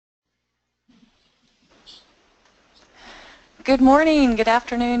Good morning, good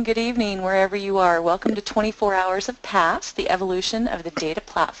afternoon, good evening, wherever you are. Welcome to 24 Hours of Past, the evolution of the data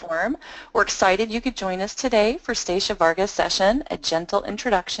platform. We're excited you could join us today for Stacia Varga's session, A Gentle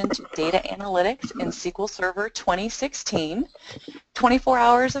Introduction to Data Analytics in SQL Server 2016. 24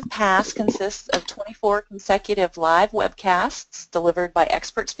 Hours of Past consists of 24 consecutive live webcasts delivered by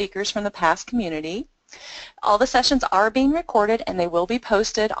expert speakers from the past community. All the sessions are being recorded and they will be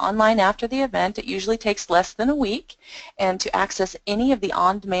posted online after the event. It usually takes less than a week. And to access any of the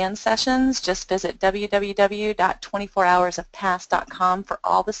on-demand sessions, just visit www.24hoursofpast.com for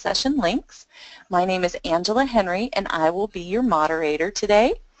all the session links. My name is Angela Henry and I will be your moderator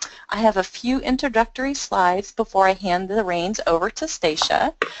today. I have a few introductory slides before I hand the reins over to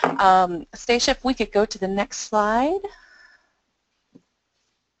Stacia. Stacia, if we could go to the next slide.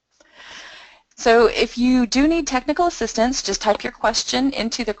 So if you do need technical assistance, just type your question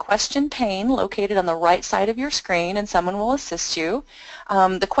into the question pane located on the right side of your screen and someone will assist you.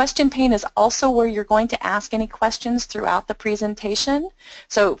 The question pane is also where you're going to ask any questions throughout the presentation.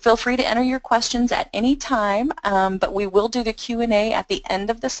 So feel free to enter your questions at any time, but we will do the Q&A at the end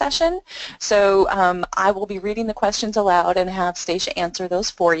of the session. So I will be reading the questions aloud and have Stacia answer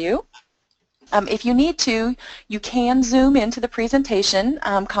those for you. If you need to, you can zoom into the presentation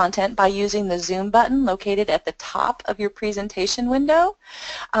content by using the zoom button located at the top of your presentation window.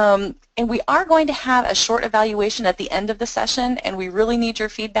 And we are going to have a short evaluation at the end of the session, and we really need your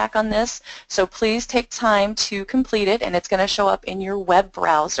feedback on this, so please take time to complete it, and it's going to show up in your web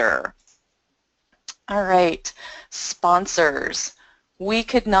browser. All right, sponsors. We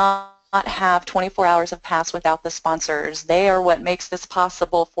could not have 24 Hours of Past without the sponsors. They are what makes this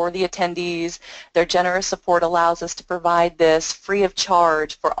possible for the attendees. Their generous support allows us to provide this free of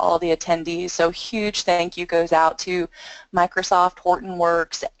charge for all the attendees. So huge thank you goes out to Microsoft,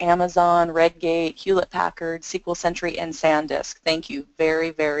 Hortonworks, Amazon, Redgate, Hewlett-Packard, SQL Century, and SanDisk. Thank you very,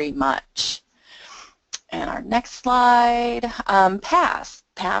 very much. And our next slide,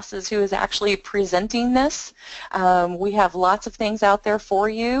 PASS is who is actually presenting this. We have lots of things out there for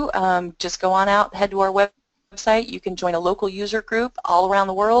you. Just go on out, head to our website. You can join a local user group all around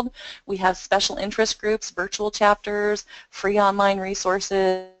the world. We have special interest groups, virtual chapters, free online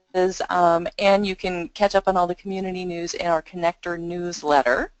resources, and you can catch up on all the community news in our Connector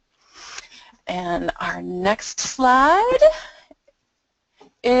newsletter. And our next slide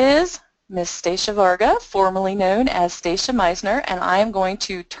is Ms. Stacia Varga, formerly known as Stacia Meisner, and I am going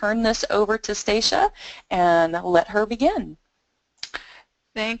to turn this over to Stacia and let her begin.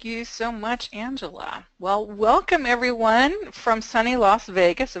 Thank you so much, Angela. Well, welcome everyone from sunny Las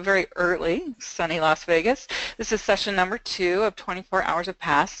Vegas, a very early sunny Las Vegas. This is session number 2 of 24 Hours of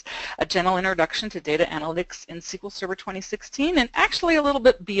Past, a gentle introduction to data analytics in SQL Server 2016, and actually a little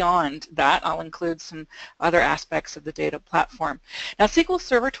bit beyond that. I'll include some other aspects of the data platform. Now, SQL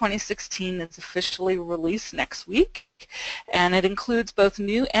Server 2016 is officially released next week, and it includes both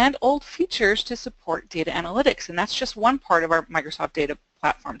new and old features to support data analytics, and that's just one part of our Microsoft data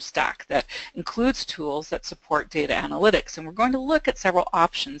platform stack that includes tools that support data analytics, and we're going to look at several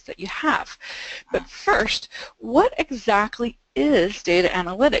options that you have. But first, what exactly is data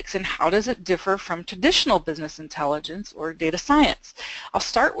analytics and how does it differ from traditional business intelligence or data science? I'll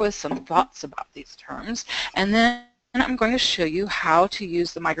start with some thoughts about these terms, and then I'm going to show you how to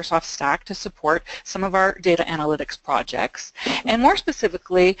use the Microsoft Stack to support some of our data analytics projects. And more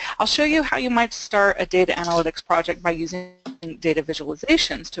specifically, I'll show you how you might start a data analytics project by using data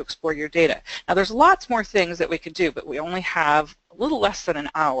visualizations to explore your data. Now, there's lots more things that we could do, but we only have a little less than an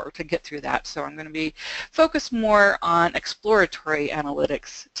hour to get through that, so I'm going to be focused more on exploratory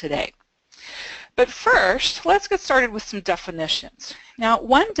analytics today. But first, let's get started with some definitions. Now,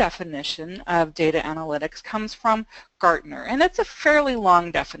 one definition of data analytics comes from Gartner, and it's a fairly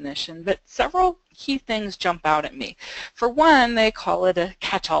long definition, but several key things jump out at me. For one, they call it a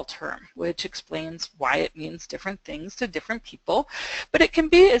catch-all term, which explains why it means different things to different people, but it can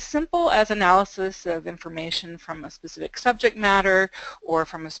be as simple as analysis of information from a specific subject matter or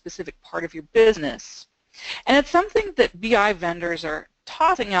from a specific part of your business. And it's something that BI vendors are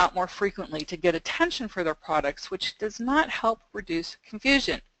tossing out more frequently to get attention for their products, which does not help reduce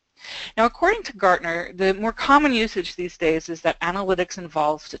confusion. Now, according to Gartner, the more common usage these days is that analytics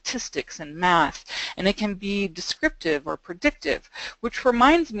involves statistics and math, and it can be descriptive or predictive, which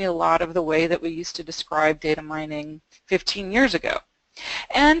reminds me a lot of the way that we used to describe data mining 15 years ago.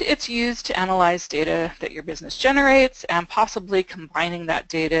 And it's used to analyze data that your business generates and possibly combining that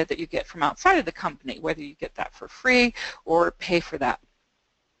data that you get from outside of the company, whether you get that for free or pay for that.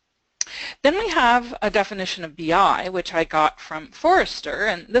 Then we have a definition of BI, which I got from Forrester,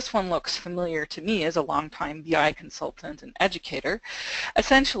 and this one looks familiar to me as a longtime BI consultant and educator.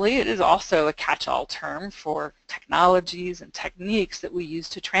 Essentially, it is also a catch-all term for technologies and techniques that we use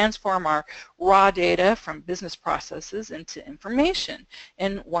to transform our raw data from business processes into information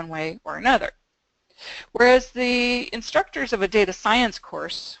in one way or another. Whereas the instructors of a data science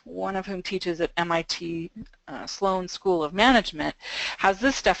course, one of whom teaches at MIT Sloan School of Management, has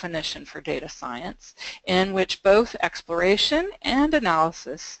this definition for data science in which both exploration and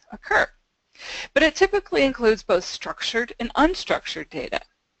analysis occur. But it typically includes both structured and unstructured data.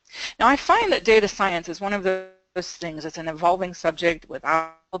 Now I find that data science is one of those things. It's an evolving subject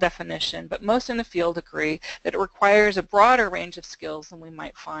without definition, but most in the field agree that it requires a broader range of skills than we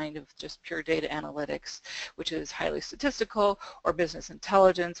might find of just pure data analytics, which is highly statistical, or business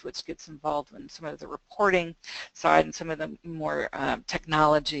intelligence, which gets involved in some of the reporting side and some of the more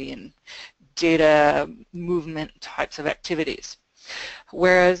technology and data movement types of activities.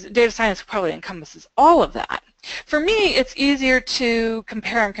 Whereas data science probably encompasses all of that. For me, it's easier to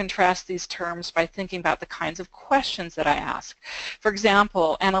compare and contrast these terms by thinking about the kinds of questions that I ask. For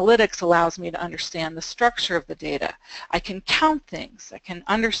example, analytics allows me to understand the structure of the data. I can count things. I can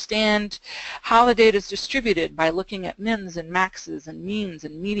understand how the data is distributed by looking at mins and maxes and means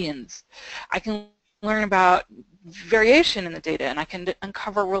and medians. I can learn about variation in the data, and I can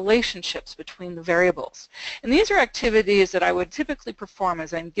uncover relationships between the variables. And these are activities that I would typically perform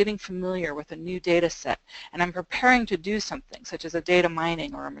as I'm getting familiar with a new data set and I'm preparing to do something, such as a data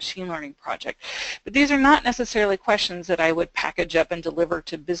mining or a machine learning project. But these are not necessarily questions that I would package up and deliver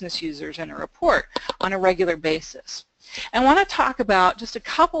to business users in a report on a regular basis. I want to talk about just a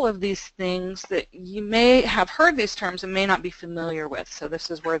couple of these things that you may have heard these terms and may not be familiar with. So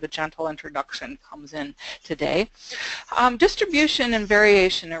this is where the gentle introduction comes in today. Distribution and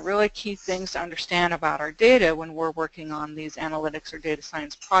variation are really key things to understand about our data when we're working on these analytics or data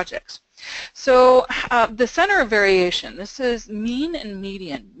science projects. So the center of variation, this is mean and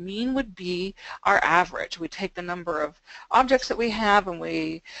median. Mean would be our average. We take the number of objects that we have and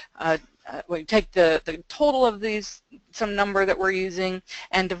we take the total of these, some number that we're using,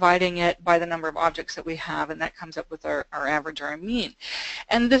 and dividing it by the number of objects that we have, and that comes up with our average or our mean.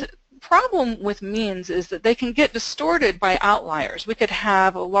 And the problem with means is that they can get distorted by outliers. We could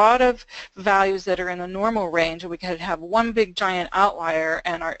have a lot of values that are in the normal range, and we could have one big giant outlier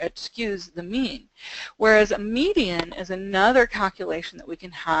and it skews the mean. Whereas a median is another calculation that we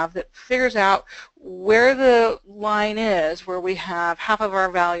can have that figures out where the line is, where we have half of our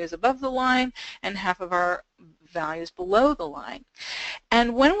values above the line and half of our values below the line.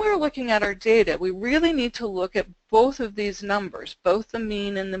 And when we're looking at our data, we really need to look at both of these numbers, both the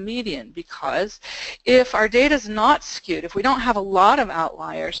mean and the median, because if our data is not skewed, if we don't have a lot of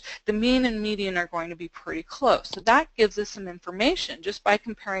outliers, the mean and median are going to be pretty close. So that gives us some information just by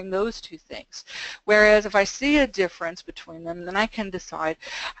comparing those two things. Whereas if I see a difference between them, then I can decide,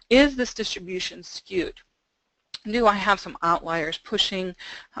 is this distribution skewed? Do I have some outliers pushing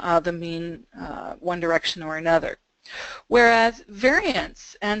the mean one direction or another? Whereas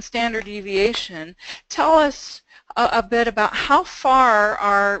variance and standard deviation tell us a bit about how far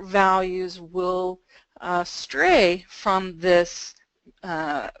our values will stray from this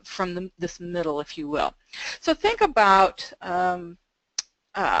this middle, if you will. So think about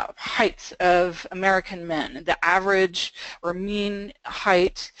heights of American men. The average or mean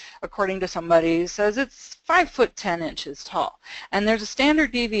height, according to somebody, says it's 5'10" tall, and there's a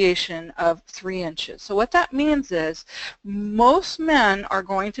standard deviation of 3 inches. So what that means is most men are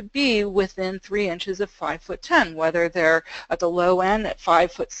going to be within 3 inches of 5'10", whether they're at the low end at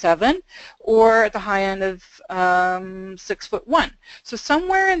 5'7" or at the high end of 6'1". So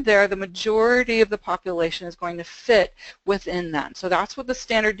somewhere in there, the majority of the population is going to fit within that. So that's what the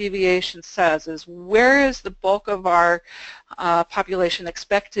standard deviation says, is where is the bulk of our population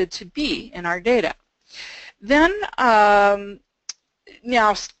expected to be in our data. Then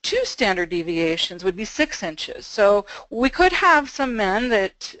now 2 standard deviations would be 6 inches. So we could have some men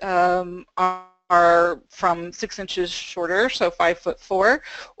that are from 6 inches shorter, so 5'4",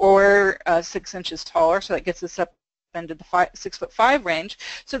 or 6 inches taller, so that gets us up into the 6'5" range.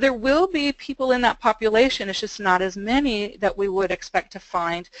 So there will be people in that population. It's just not as many that we would expect to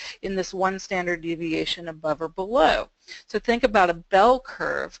find in this one standard deviation above or below. So think about a bell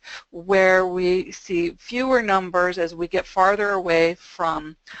curve where we see fewer numbers as we get farther away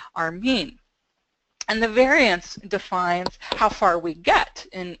from our mean. And the variance defines how far we get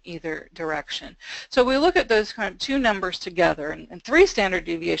in either direction. So we look at those kind of 2 numbers together, and 3 standard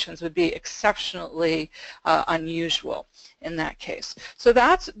deviations would be exceptionally unusual. in that case. So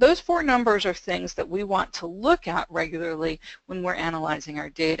those 4 numbers are things that we want to look at regularly when we're analyzing our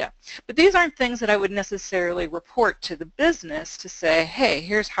data. But these aren't things that I would necessarily report to the business to say, hey,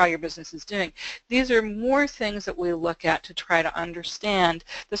 here's how your business is doing. These are more things that we look at to try to understand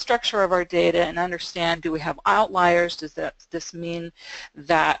the structure of our data and understand, do we have outliers? Does this mean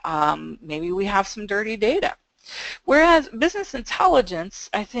that maybe we have some dirty data? Whereas business intelligence,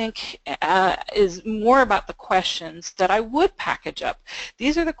 I think, is more about the questions that I would package up.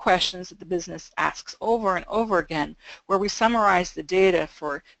 These are the questions that the business asks over and over again, where we summarize the data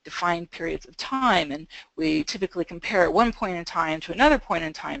for defined periods of time, and we typically compare at one point in time to another point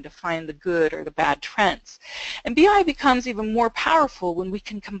in time to find the good or the bad trends. And BI becomes even more powerful when we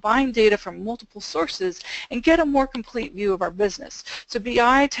can combine data from multiple sources and get a more complete view of our business. So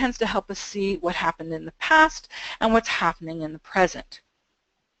BI tends to help us see what happened in the past and what's happening in the present.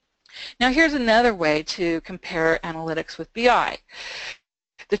 Now here's another way to compare analytics with BI.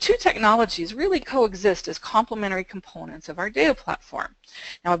 The two technologies really coexist as complementary components of our data platform.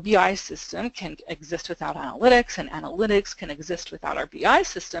 Now a BI system can exist without analytics, and analytics can exist without our BI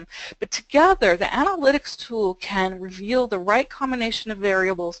system, but together the analytics tool can reveal the right combination of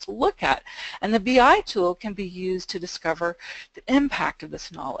variables to look at, and the BI tool can be used to discover the impact of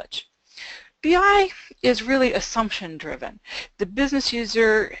this knowledge. BI is really assumption-driven. The business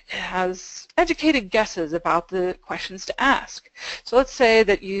user has educated guesses about the questions to ask. So let's say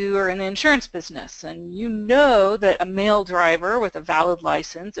that you are in the insurance business and you know that a male driver with a valid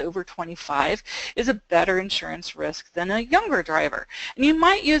license over 25 is a better insurance risk than a younger driver. And you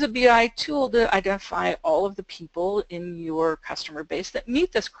might use a BI tool to identify all of the people in your customer base that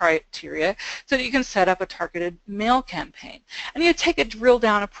meet this criteria so that you can set up a targeted mail campaign. And you take a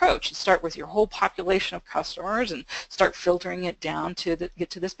drill-down approach. You start with your whole population of customers and start filtering it down to get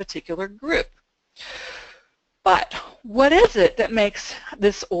to this particular group. But what is it that makes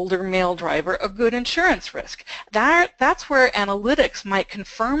this older male driver a good insurance risk? That's where analytics might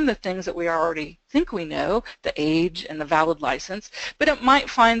confirm the things that we already think we know, the age and the valid license, but it might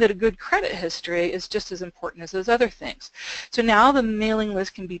find that a good credit history is just as important as those other things. So now the mailing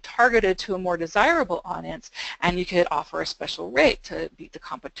list can be targeted to a more desirable audience, and you could offer a special rate to beat the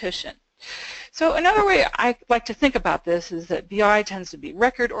competition. So another way I like to think about this is that BI tends to be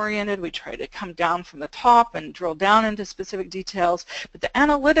record-oriented. We try to come down from the top and drill down into specific details, but the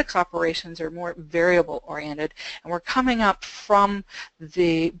analytics operations are more variable-oriented, and we're coming up from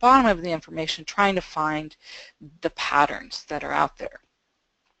the bottom of the information trying to find the patterns that are out there.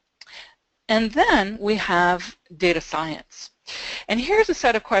 And then we have data science. And here's a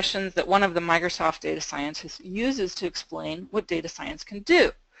set of questions that one of the Microsoft data scientists uses to explain what data science can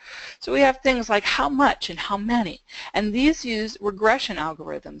do. So we have things like how much and how many, and these use regression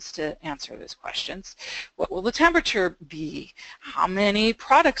algorithms to answer those questions. What will the temperature be? How many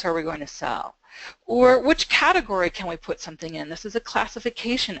products are we going to sell? Or which category can we put something in? This is a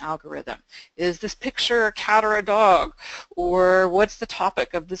classification algorithm. Is this picture a cat or a dog? Or what's the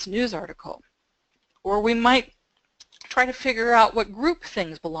topic of this news article? Or we might try to figure out what group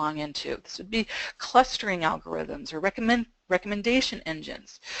things belong into. This would be clustering algorithms or recommendation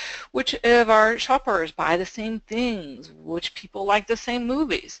engines. Which of our shoppers buy the same things? Which people like the same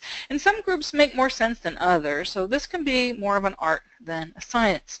movies? And some groups make more sense than others, so this can be more of an art than a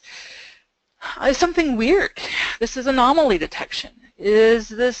science. Something weird. This is anomaly detection. Is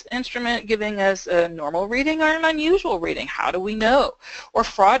this instrument giving us a normal reading or an unusual reading? How do we know? Or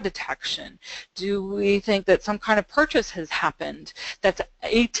fraud detection. Do we think that some kind of purchase has happened that's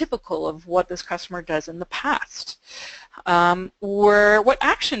atypical of what this customer does in the past? Or what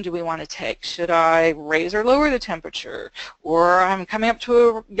action do we want to take? Should I raise or lower the temperature? Or I'm coming up to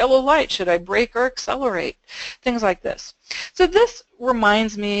a yellow light. Should I brake or accelerate? Things like this. So this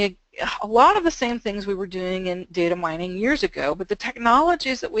reminds me a lot of the same things we were doing in data mining years ago, but the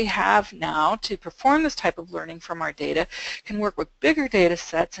technologies that we have now to perform this type of learning from our data can work with bigger data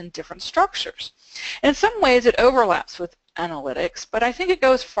sets and different structures. In some ways it overlaps with analytics, but I think it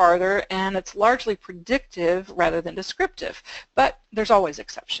goes farther and it's largely predictive rather than descriptive, but there's always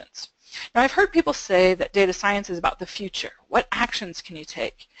exceptions. Now I've heard people say that data science is about the future. What actions can you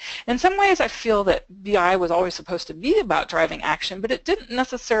take? In some ways I feel that BI was always supposed to be about driving action, but it didn't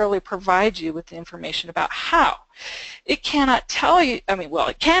necessarily provide you with the information about how. It cannot tell you, well,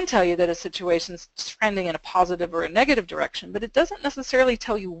 it can tell you that a situation's trending in a positive or a negative direction, but it doesn't necessarily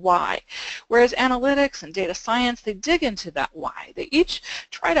tell you why. Whereas analytics and data science, they dig into that why. They each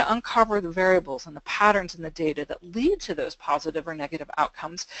try to uncover the variables and the patterns in the data that lead to those positive or negative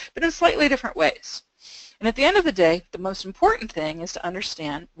outcomes, but in slightly different ways. And at the end of the day, the most important thing is to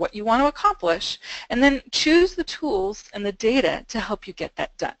understand what you want to accomplish and then choose the tools and the data to help you get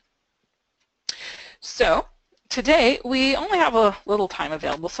that done. So today, we only have a little time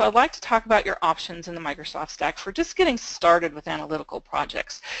available, so I'd like to talk about your options in the Microsoft stack for just getting started with analytical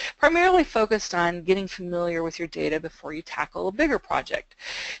projects, primarily focused on getting familiar with your data before you tackle a bigger project.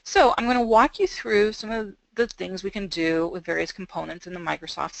 So I'm going to walk you through some of the things we can do with various components in the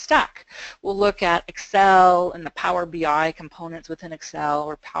Microsoft stack. We'll look at Excel and the Power BI components within Excel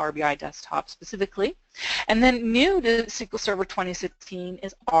or Power BI Desktop specifically. And then new to SQL Server 2016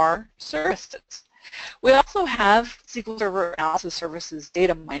 is R services. We also have SQL Server Analysis Services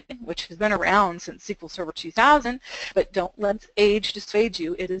data mining, which has been around since SQL Server 2000, but don't let age dissuade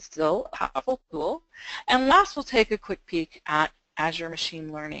you. It is still a powerful tool. And last, we'll take a quick peek at Azure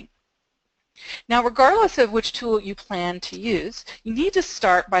Machine Learning. Now, regardless of which tool you plan to use, you need to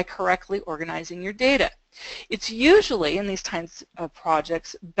start by correctly organizing your data. It's usually, in these kinds of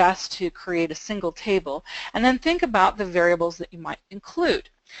projects, best to create a single table and then think about the variables that you might include.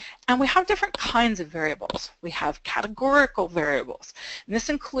 And we have different kinds of variables. We have categorical variables, and this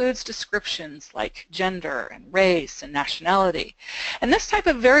includes descriptions like gender and race and nationality. And this type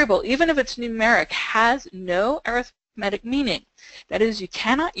of variable, even if it's numeric, has no arithmetic meaning. That is, you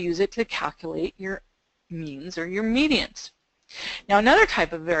cannot use it to calculate your means or your medians. Now, another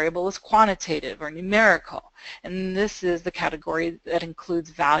type of variable is quantitative or numerical, and this is the category that includes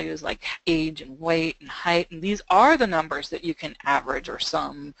values like age and weight and height, and these are the numbers that you can average or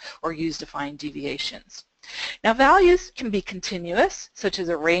sum or use to find deviations. Now, values can be continuous, such as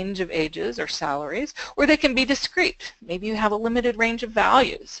a range of ages or salaries, or they can be discrete. Maybe you have a limited range of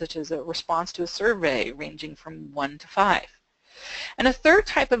values, such as a response to a survey ranging from 1 to 5. And a third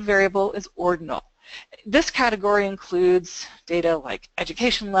type of variable is ordinal. This category includes data like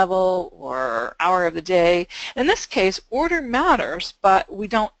education level or hour of the day. In this case, order matters, but we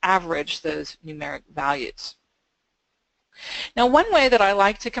don't average those numeric values. Now, one way that I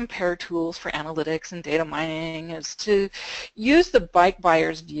like to compare tools for analytics and data mining is to use the bike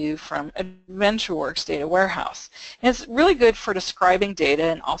buyer's view from AdventureWorks Data Warehouse. And it's really good for describing data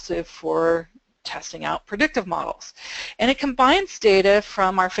and also for testing out predictive models. And it combines data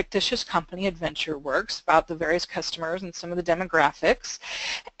from our fictitious company, AdventureWorks, about the various customers and some of the demographics,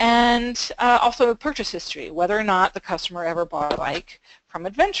 and also purchase history, whether or not the customer ever bought a bike from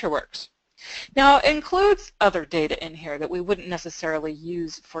AdventureWorks. Now, it includes other data in here that we wouldn't necessarily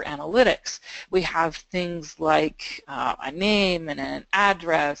use for analytics. We have things like a name and an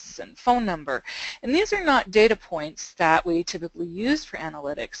address and phone number, and these are not data points that we typically use for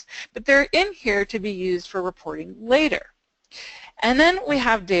analytics, but they're in here to be used for reporting later. And then we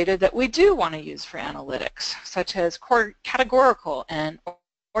have data that we do want to use for analytics, such as categorical and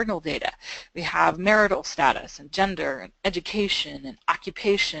ordinal data. We have marital status and gender and education and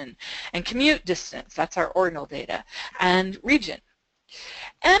occupation and commute distance, that's our ordinal data, and region.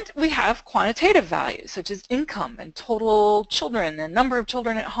 And we have quantitative values such as income and total children and number of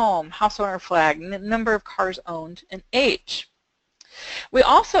children at home, house owner flag, and the number of cars owned, and age. We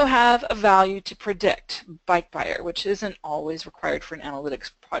also have a value to predict, bike buyer, which isn't always required for an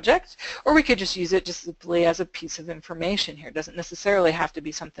analytics project, or we could just use it just simply as a piece of information here. It doesn't necessarily have to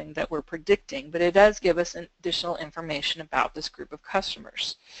be something that we're predicting, but it does give us additional information about this group of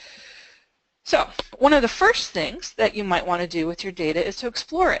customers. So one of the first things that you might want to do with your data is to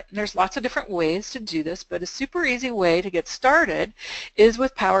explore it. And there's lots of different ways to do this, but a super easy way to get started is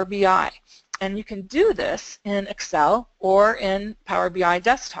with Power BI. And you can do this in Excel or in Power BI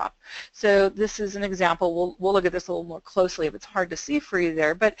Desktop. So this is an example. We'll look at this a little more closely if it's hard to see for you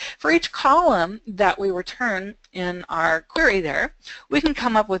there. But for each column that we return in our query there, we can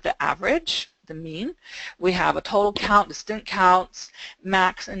come up with the average, the mean. We have a total count, distinct counts,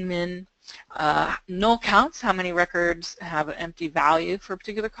 max and min, null counts, how many records have an empty value for a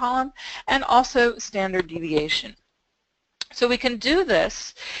particular column, and also standard deviation. So we can do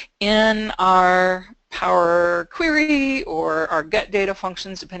this in our Power Query or our Get Data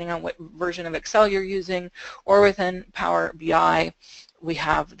functions, depending on what version of Excel you're using, or within Power BI, we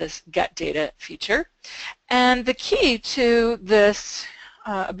have this Get Data feature. And the key to this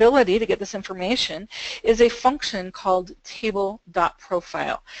ability to get this information is a function called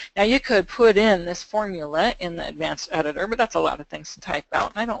table.profile. Now you could put in this formula in the advanced editor, but that's a lot of things to type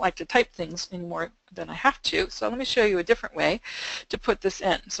out, and I don't like to type things any more than I have to, so let me show you a different way to put this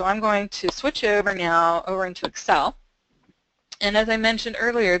in. So I'm going to switch over now into Excel. And as I mentioned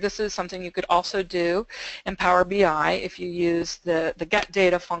earlier, this is something you could also do in Power BI if you use the Get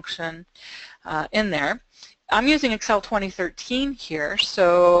Data function in there. I'm using Excel 2013 here,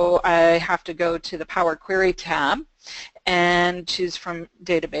 so I have to go to the Power Query tab and choose from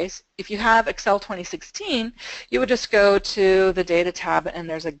database. If you have Excel 2016, you would just go to the data tab and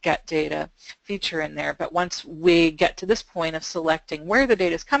there's a get data feature in there. But once we get to this point of selecting where the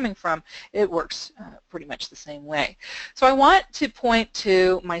data is coming from, it works pretty much the same way. So I want to point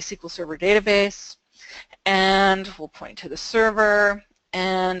to my SQL Server database, and we'll point to the server,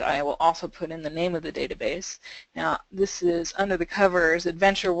 and I will also put in the name of the database. Now this is under the covers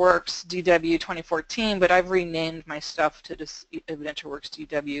AdventureWorks DW 2014, but I've renamed my stuff to just AdventureWorks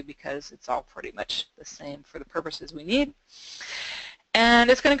DW because it's all pretty much the same for the purposes we need. And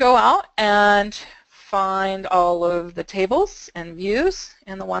it's going to go out and find all of the tables and views,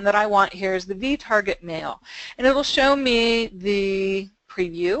 and the one that I want here is the vTarget mail, and it'll show me the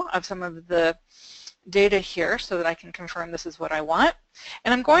preview of some of the data here so that I can confirm this is what I want.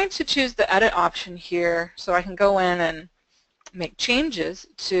 And I'm going to choose the edit option here so I can go in and make changes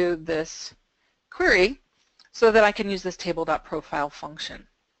to this query so that I can use this table.profile function.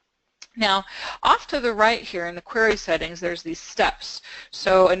 Now, off to the right here in the query settings, there's these steps.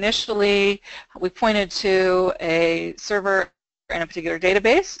 So initially, we pointed to a server in a particular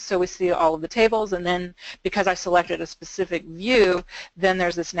database, so we see all of the tables, and then because I selected a specific view, then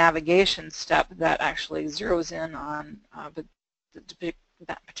there's this navigation step that actually zeroes in on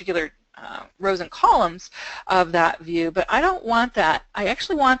that particular rows and columns of that view. But I don't want that. I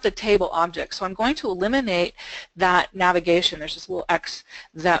actually want the table object, so I'm going to eliminate that navigation. There's this little X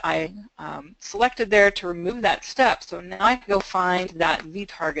that I selected there to remove that step. So now I can go find that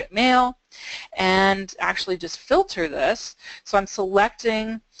vTarget mail and actually just filter this. So I'm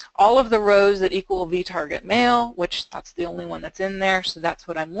selecting all of the rows that equal vTarget mail, which that's the only one that's in there, so that's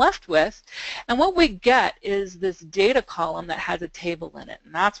what I'm left with. And what we get is this data column that has a table in it,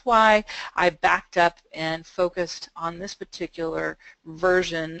 and that's why I backed up and focused on this particular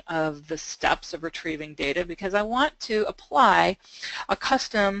version of the steps of retrieving data, because I want to apply a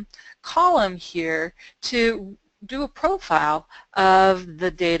custom column here to do a profile of the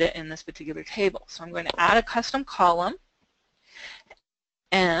data in this particular table. So I'm going to add a custom column,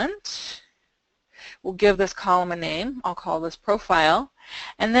 and we'll give this column a name. I'll call this profile.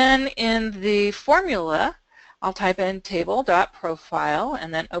 And then in the formula, I'll type in table.profile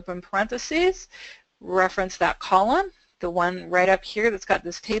and then open parentheses, reference that column, the one right up here that's got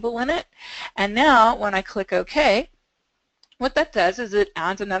this table in it. And now when I click OK, what that does is it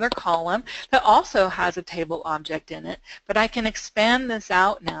adds another column that also has a table object in it, but I can expand this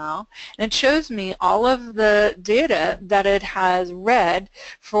out now, and it shows me all of the data that it has read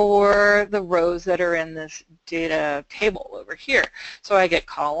for the rows that are in this data table over here. So I get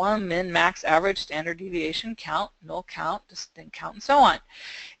column, min, max, average, standard deviation, count, null count, distinct count, and so on.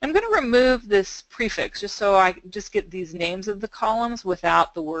 I'm going to remove this prefix just so I just get these names of the columns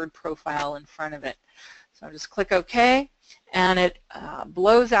without the word profile in front of it. So I'll just click OK, and it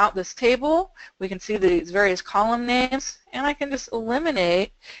blows out this table. We can see these various column names, and I can just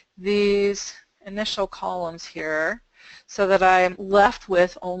eliminate these initial columns here so that I'm left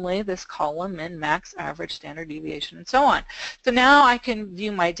with only this column, min, max, average, standard deviation, and so on. So now I can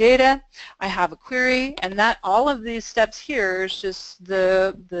view my data. I have a query, and that all of these steps here is just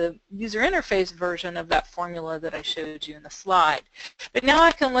the user interface version of that formula that I showed you in the slide. But now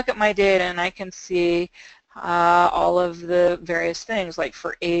I can look at my data and I can see all of the various things, like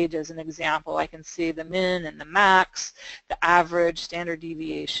for age as an example, I can see the min and the max, the average, standard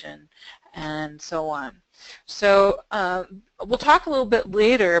deviation, and so on. So we'll talk a little bit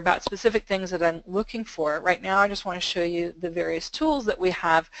later about specific things that I'm looking for. Right now I just want to show you the various tools that we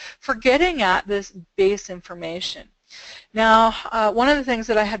have for getting at this base information. Now, one of the things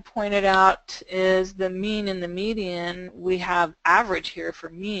that I had pointed out is the mean and the median. We have average here for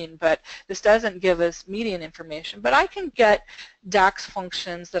mean, but this doesn't give us median information. But I can get DAX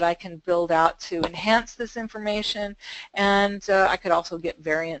functions that I can build out to enhance this information, and I could also get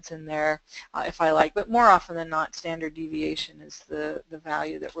variance in there if I like. But more often than not, standard deviation is the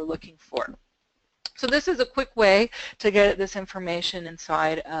value that we're looking for. So this is a quick way to get this information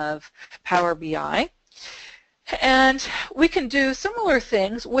inside of Power BI. And we can do similar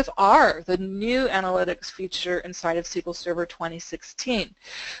things with R, the new analytics feature inside of SQL Server 2016.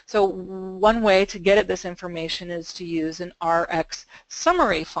 So one way to get at this information is to use an RX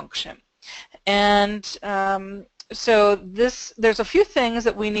summary function. And so there's a few things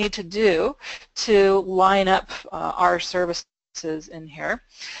that we need to do to line up our services in here,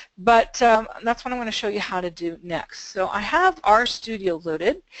 but that's what I'm going to show you how to do next. So I have RStudio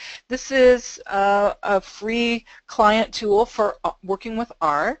loaded. This is a free client tool for working with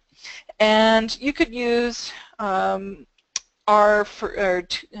R, And you could use R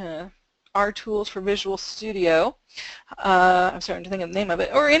tools for Visual Studio. I'm starting to think of the name of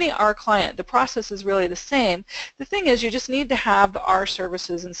it, or any R client. The process is really the same. The thing is, you just need to have the R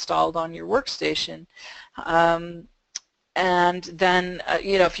services installed on your workstation. And then,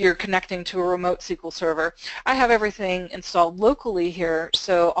 if you're connecting to a remote SQL server, I have everything installed locally here,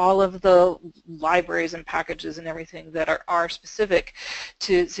 so all of the libraries and packages and everything that are specific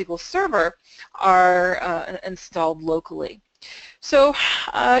to SQL Server are installed locally. So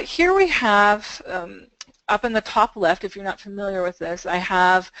here we have, up in the top left, if you're not familiar with this, I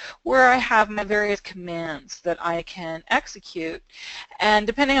have where I have my various commands that I can execute, and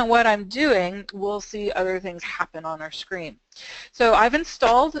depending on what I'm doing, we'll see other things happen on our screen. So I've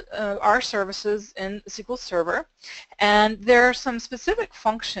installed our services in SQL Server, and there are some specific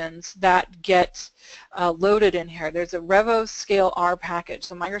functions that get loaded in here. There's a Revo Scale R package.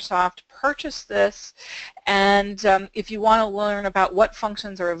 So Microsoft purchased this, and if you want to learn about what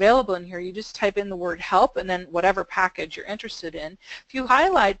functions are available in here, you just type in the word help and then whatever package you're interested in. If you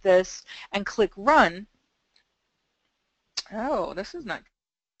highlight this and click run, oh, this is not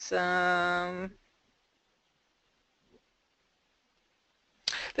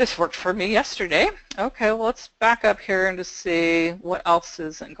this worked for me yesterday. Okay, well, let's back up here and just see what else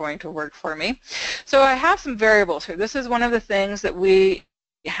isn't going to work for me. So I have some variables here. This is one of the things that we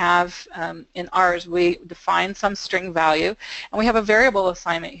have in ours. We define some string value, and we have a variable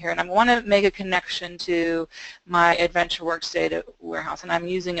assignment here, and I want to make a connection to my AdventureWorks data warehouse, and I'm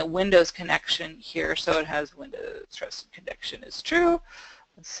using a Windows connection here, so it has Windows trusted connection is true.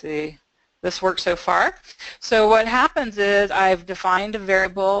 Let's see. This works so far. So what happens is I've defined a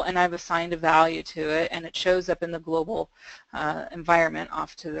variable and I've assigned a value to it, and it shows up in the global environment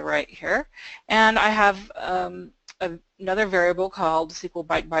off to the right here. And I have another variable called SQL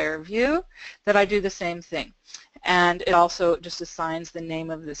Byte Buyer View that I do the same thing. And it also just assigns the name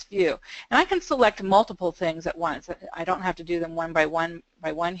of this view. And I can select multiple things at once. I don't have to do them one by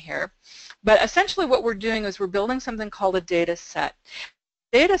one here. But essentially what we're doing is we're building something called a data set.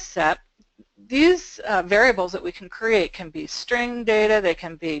 Data set, these variables that we can create can be string data, they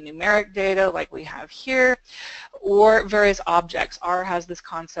can be numeric data like we have here, or various objects. R has this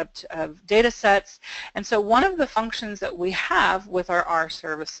concept of data sets, and so one of the functions that we have with our R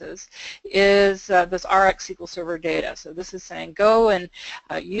services is this RX SQL Server data. So this is saying go and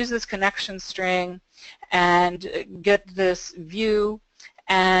use this connection string and get this view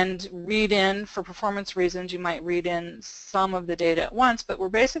and read in, for performance reasons, you might read in some of the data at once, but we're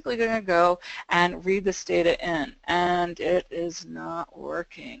basically going to go and read this data in, and it is not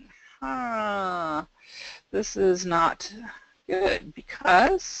working. This is not good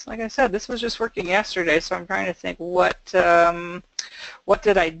because, like I said, this was just working yesterday, so I'm trying to think what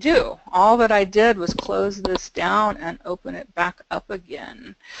did I do? All that I did was close this down and open it back up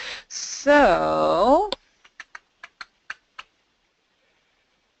again. So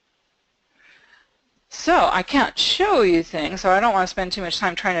I can't show you things, so I don't want to spend too much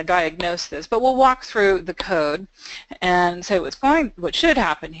time trying to diagnose this, but we'll walk through the code and say what should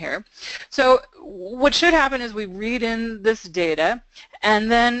happen here. So what should happen is we read in this data,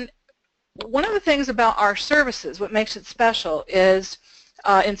 and then one of the things about our services, what makes it special is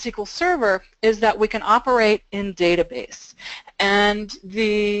in SQL Server, is that we can operate in database. And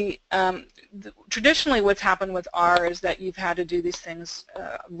traditionally what's happened with R is that you've had to do these things,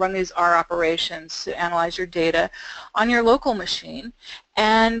 run these R operations to analyze your data on your local machine,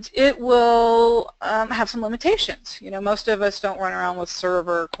 and it will have some limitations. You know, most of us don't run around with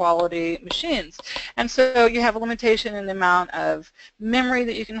server quality machines, and so you have a limitation in the amount of memory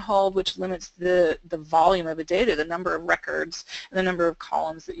that you can hold, which limits the volume of the data, the number of records, and the number of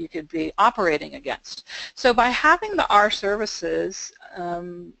columns that you could be operating against. So by having the R services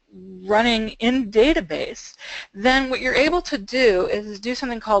running in database, then what you're able to do is do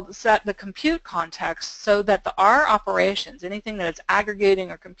something called set the compute context, so that the R operations, anything that it's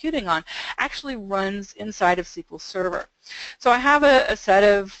aggregating or computing on, actually runs inside of SQL Server. So I have a set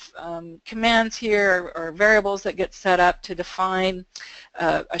of commands here, or variables that get set up to define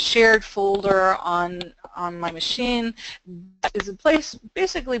a shared folder on my machine that is a place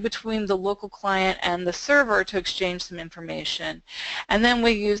basically between the local client and the server to exchange some information. And then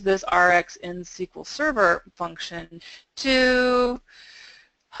we use this RX in SQL Server function to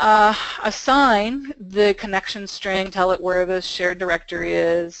assign the connection string, tell it where the shared directory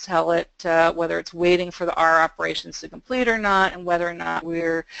is, tell it whether it's waiting for the R operations to complete or not, and whether or not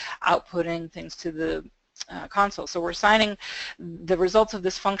we're outputting things to the console. So we're assigning the results of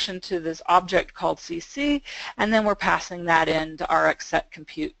this function to this object called CC, and then we're passing that in to RX set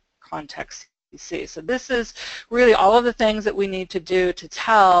compute context you see. So this is really all of the things that we need to do to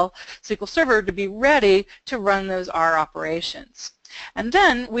tell SQL Server to be ready to run those R operations. And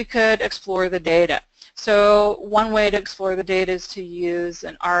then we could explore the data. So one way to explore the data is to use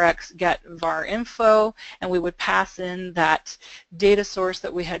an rx get var info, and we would pass in that data source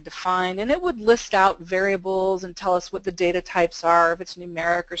that we had defined, and it would list out variables and tell us what the data types are, if it's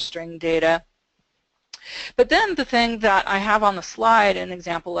numeric or string data. But then the thing that I have on the slide an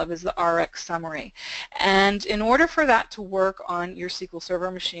example of is the RX summary. And in order for that to work on your SQL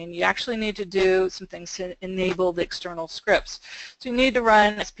Server machine, you actually need to do some things to enable the external scripts. So you need to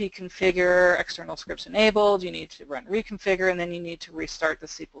run spconfigure, external scripts enabled, you need to run reconfigure, and then you need to restart the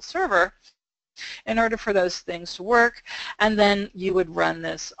SQL Server in order for those things to work, and then you would run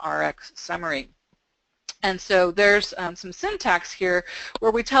this RX summary. And so there's some syntax here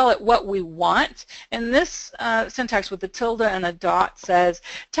where we tell it what we want. And this syntax with the tilde and a dot says,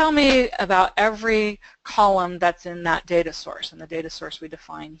 tell me about every column that's in that data source, and the data source we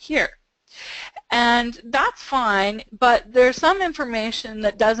define here. And that's fine, but there's some information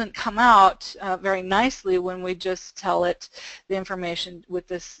that doesn't come out very nicely when we just tell it the information with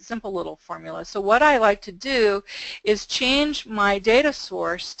this simple little formula. So what I like to do is change my data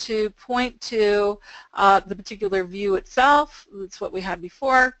source to point to the particular view itself. That's what we had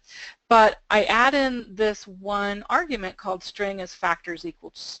before. But I add in this one argument called string as factors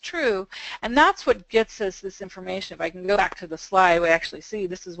equals true, and that's what gets us this information. If I can go back to the slide, we actually see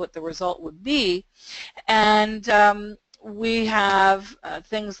this is what the result would be. And we have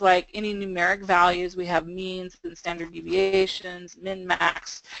things like any numeric values, we have means and standard deviations,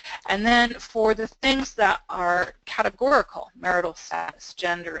 min-max, and then for the things that are categorical, marital status,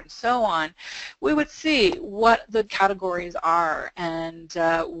 gender, and so on, we would see what the categories are and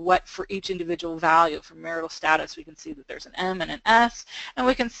what for each individual value. For marital status, we can see that there's an M and an S, and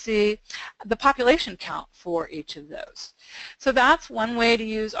we can see the population count for each of those. So that's one way to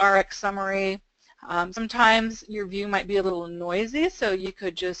use RX summary. Sometimes your view might be a little noisy, so you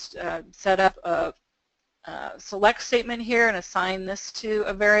could just set up a select statement here and assign this to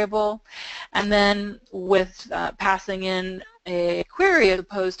a variable, and then with passing in a query as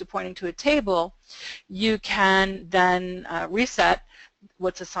opposed to pointing to a table, you can then reset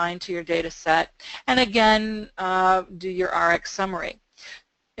what's assigned to your data set, and again do your RX summary.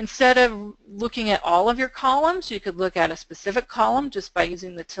 Instead of looking at all of your columns, you could look at a specific column just by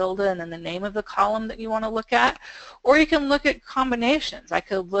using the tilde and then the name of the column that you want to look at, or you can look at combinations. I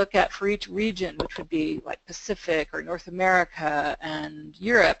could look at for each region, which would be like Pacific or North America and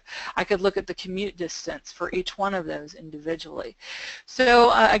Europe. I could look at the commute distance for each one of those individually.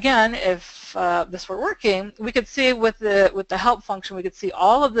 So again, if this were working, we could see with the help function, we could see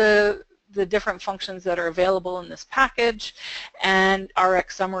all of the different functions that are available in this package, and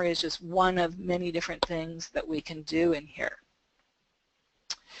RX summary is just one of many different things that we can do in here.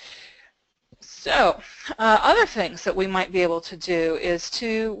 So other things that we might be able to do is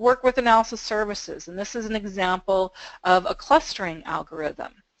to work with analysis services, and this is an example of a clustering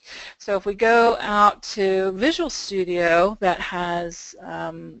algorithm. So if we go out to Visual Studio that has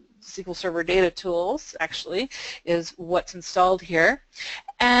SQL Server Data Tools, actually, is what's installed here.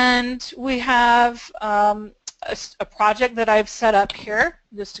 And we have a project that I've set up here,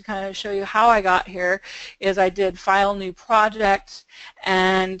 just to kind of show you how I got here, is I did File, New Project,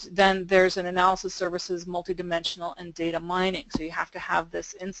 and then there's an Analysis Services, Multidimensional, and Data Mining. So you have to have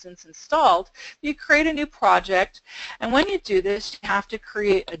this instance installed. You create a new project, and when you do this, you have to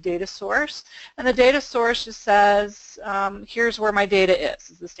create a data source, and the data source just says, here's where my data is. This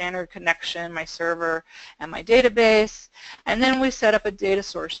is the standard connection, my server, and my database, and then we set up a data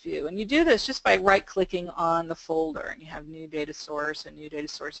source view. And you do this just by right-clicking on the folder, and you have new data source and new data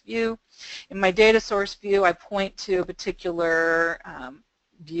source view. In my data source view, I point to a particular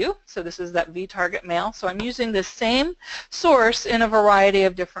view. So this is that vTarget mail. So I'm using the same source in a variety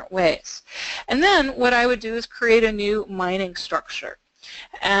of different ways. And then what I would do is create a new mining structure.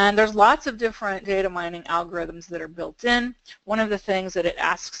 And there's lots of different data mining algorithms that are built in. One of the things that it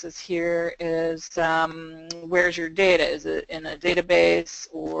asks us here is where's your data? Is it in a database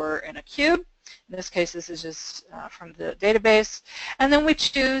or in a cube? In this case, this is just from the database. And then we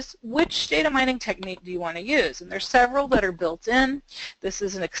choose which data mining technique do you want to use. And there's several that are built in. This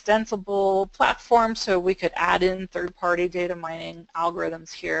is an extensible platform, so we could add in third-party data mining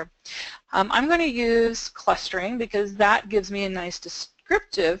algorithms here. I'm going to use clustering because that gives me a nice description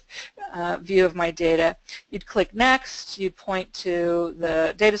descriptive view of my data, you'd click Next, you'd point to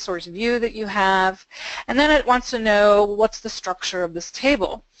the data source view that you have, and then it wants to know what's the structure of this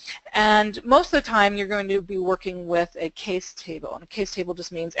table. And most of the time you're going to be working with a case table, and a case table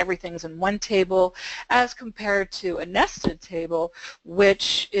just means everything's in one table as compared to a nested table,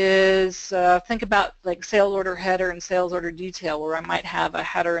 which is, think about like sales order header and sales order detail, where I might have a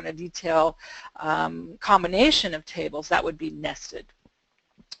header and a detail combination of tables. That would be nested.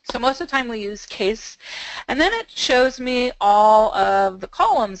 So most of the time we use case, and then it shows me all of the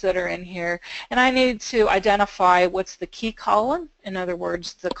columns that are in here, and I need to identify what's the key column, in other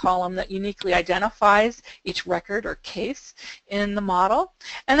words, the column that uniquely identifies each record or case in the model,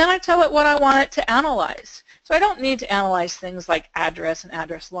 and then I tell it what I want it to analyze. So I don't need to analyze things like address and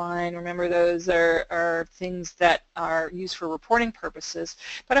address line. Remember, those are things that are used for reporting purposes,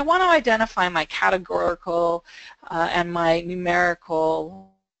 but I want to identify my categorical and my numerical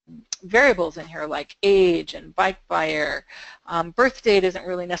variables in here like age and bike buyer. Birth date isn't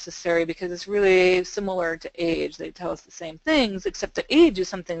really necessary because it's really similar to age. They tell us the same things, except that age is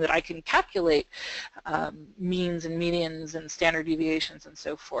something that I can calculate means and medians and standard deviations and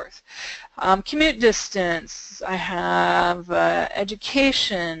so forth. Commute distance, I have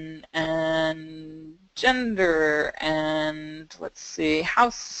education and gender and, let's see,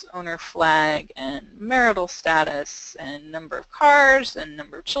 house owner flag and marital status and number of cars and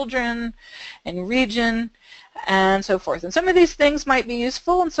number of children and region and so forth. And some of these things might be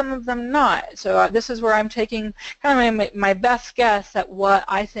useful and some of them not. So this is where I'm taking kind of my best guess at what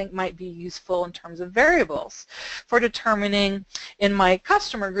I think might be useful in terms of variables for determining in my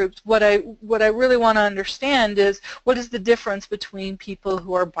customer groups. What I really want to understand is what is the difference between people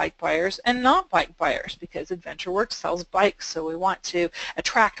who are bike buyers and not bike buyers, because AdventureWorks sells bikes, so we want to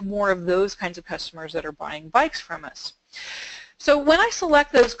attract more of those kinds of customers that are buying bikes from us. So when I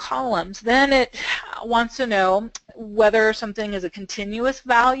select those columns, then it wants to know whether something is a continuous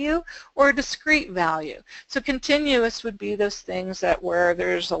value or a discrete value. So continuous would be those things that where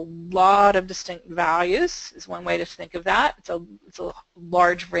there's a lot of distinct values is one way to think of that. It's a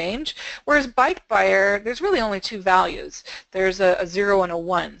large range. Whereas bike buyer, there's really only two values. There's a 0 and a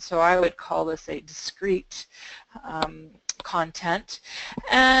 1. So I would call this a discrete content,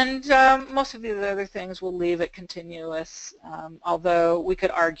 and most of the other things will leave it continuous, although we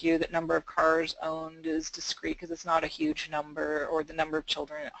could argue that number of cars owned is discrete because it's not a huge number, or the number of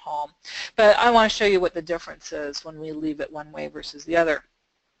children at home. But I want to show you what the difference is when we leave it one way versus the other.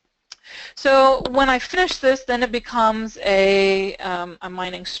 So when I finish this, then it becomes a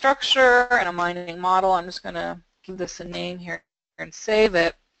mining structure and a mining model. I'm just going to give this a name here and save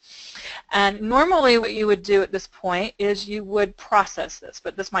it. And normally what you would do at this point is you would process this,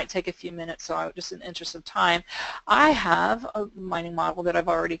 but this might take a few minutes, so just in the interest of time, I have a mining model that I've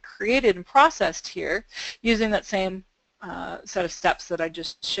already created and processed here using that same set of steps that I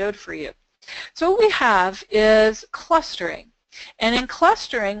just showed for you. So what we have is clustering. And in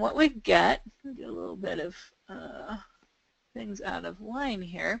clustering, what we get a little bit of things out of line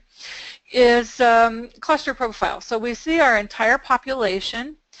here, is cluster profile. So we see our entire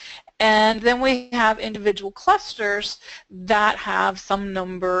population, and then we have individual clusters that have some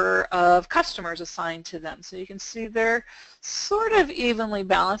number of customers assigned to them. So you can see they're sort of evenly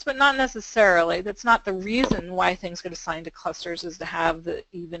balanced, but not necessarily. That's not the reason why things get assigned to clusters, is to have the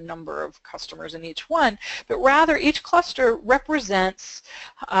even number of customers in each one, but rather each cluster represents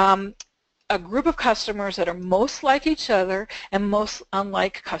a group of customers that are most like each other and most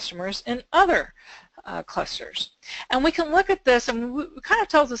unlike customers in other clusters. And we can look at this, and it kind of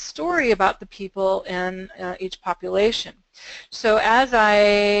tells a story about the people in each population. So as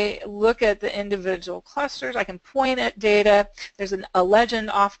I look at the individual clusters, I can point at data. There's a legend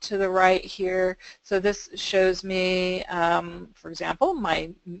off to the right here. So this shows me, for example,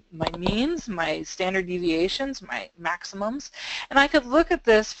 my means, my standard deviations, my maximums. And I could look at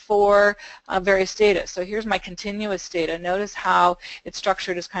this for various data. So here's my continuous data. Notice how it's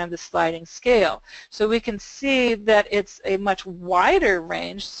structured as kind of the sliding scale. So we can see that it's a much wider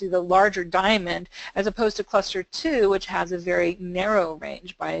range, see the larger diamond, as opposed to cluster 2, which has a very narrow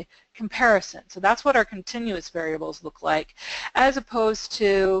range by comparison. So that's what our continuous variables look like, as opposed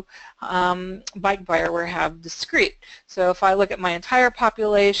to bike buyer, where I have discrete. So if I look at my entire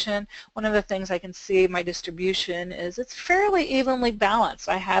population, one of the things I can see my distribution is it's fairly evenly balanced.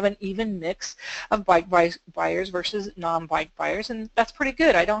 I have an even mix of bike buyers versus non-bike buyers, and that's pretty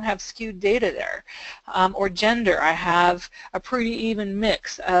good. I don't have skewed data there. Or gender, I have a pretty even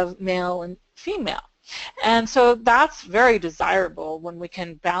mix of male and female. And so that's very desirable when we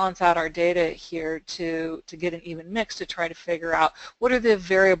can balance out our data here to get an even mix to try to figure out what are the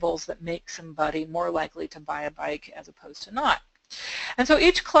variables that make somebody more likely to buy a bike as opposed to not. And so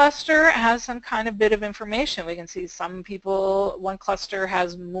each cluster has some kind of bit of information. We can see some people, one cluster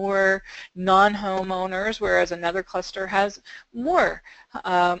has more non-homeowners, whereas another cluster has more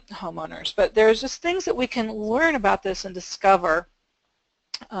homeowners. But there's just things that we can learn about this and discover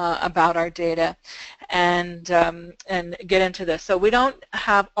about our data and get into this. So we don't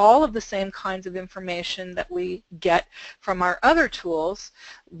have all of the same kinds of information that we get from our other tools,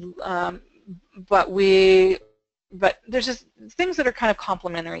 but there's just things that are kind of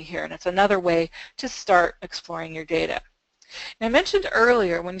complementary here, and it's another way to start exploring your data. Now, I mentioned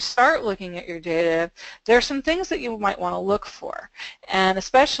earlier, when you start looking at your data, there are some things that you might want to look for, and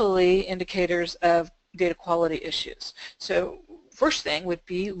especially indicators of data quality issues. So first thing would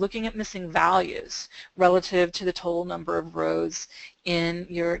be looking at missing values relative to the total number of rows in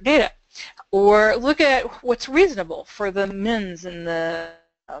your data. Or look at what's reasonable for the mins and the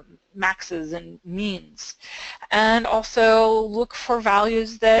maxes and means, and also look for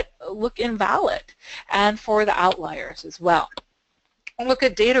values that look invalid, and for the outliers as well. Look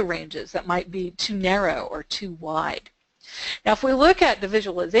at data ranges that might be too narrow or too wide. Now, if we look at the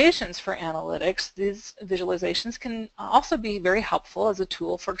visualizations for analytics, these visualizations can also be very helpful as a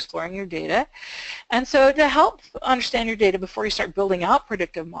tool for exploring your data. And so to help understand your data before you start building out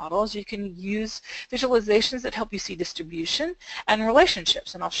predictive models, you can use visualizations that help you see distribution and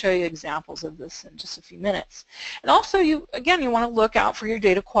relationships. And I'll show you examples of this in just a few minutes. And also, you want to look out for your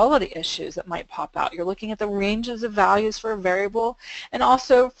data quality issues that might pop out. You're looking at the ranges of values for a variable and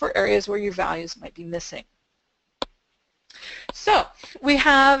also for areas where your values might be missing. So we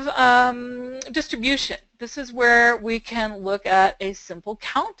have distribution. This is where we can look at a simple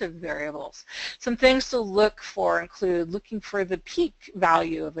count of variables. Some things to look for include looking for the peak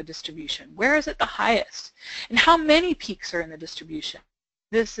value of a distribution. Where is it the highest? And how many peaks are in the distribution?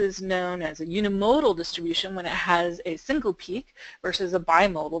 This is known as a unimodal distribution when it has a single peak versus a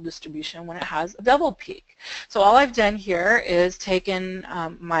bimodal distribution when it has a double peak. So all I've done here is taken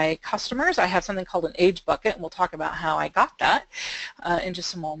my customers. I have something called an age bucket, and we'll talk about how I got that in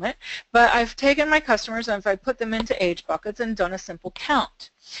just a moment. But I've taken my customers and I put them into age buckets and done a simple count.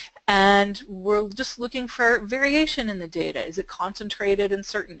 And we're just looking for variation in the data. Is it concentrated in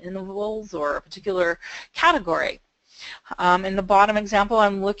certain intervals or a particular category? In the bottom example,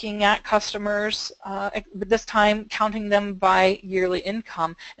 I'm looking at customers, but this time counting them by yearly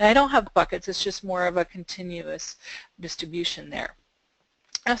income. And I don't have buckets, it's just more of a continuous distribution there.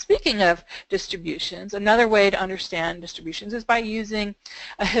 Now, speaking of distributions, another way to understand distributions is by using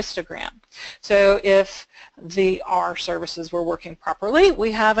a histogram. So if the R services were working properly,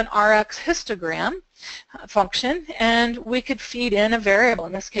 we have an RX histogram function, and we could feed in a variable.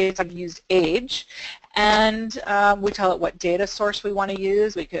 In this case, I've used age, and we tell it what data source we want to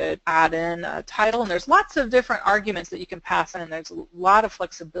use. We could add in a title, and there's lots of different arguments that you can pass in. There's a lot of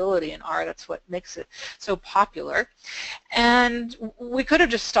flexibility in R. That's what makes it so popular. And we could have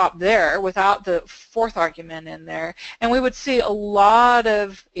just stopped there without the fourth argument in there, and we would see a lot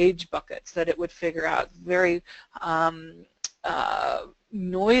of age buckets that it would figure out. Very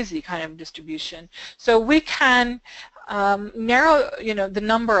noisy kind of distribution. So we can narrow, the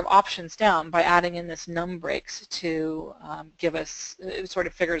number of options down by adding in this num breaks to give us, it sort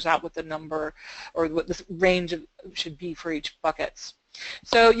of figures out what the number or what this range should be for each buckets.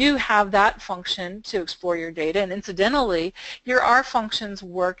 So you have that function to explore your data, and incidentally, your R functions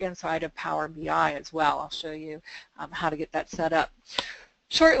work inside of Power BI as well. I'll show you how to get that set up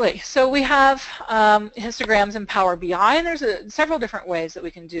shortly. So we have histograms in Power BI, and there's several different ways that we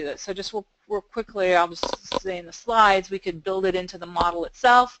can do this. So just real quickly, I'll just say in the slides, we could build it into the model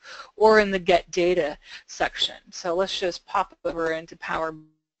itself or in the Get Data section. So let's just pop over into Power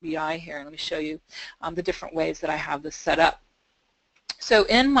BI here, and let me show you the different ways that I have this set up. So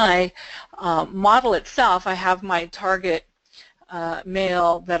in my model itself, I have my target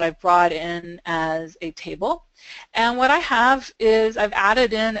male that I've brought in as a table. And what I have is I've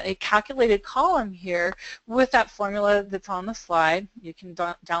added in a calculated column here with that formula that's on the slide. You can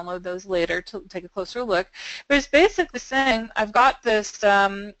download those later to take a closer look. But it's basically saying I've got this,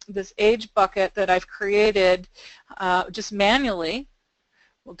 this age bucket that I've created just manually.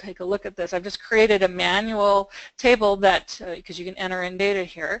 We'll take a look at this. I've just created a manual table that, because you can enter in data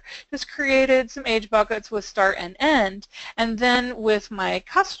here, just created some age buckets with start and end, and then with my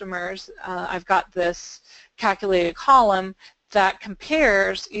customers, I've got this calculated column that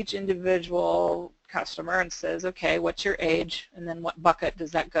compares each individual customer and says, okay, what's your age, and then what bucket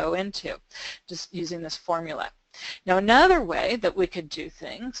does that go into, just using this formula. Now another way that we could do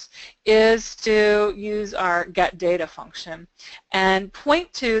things is to use our getData function and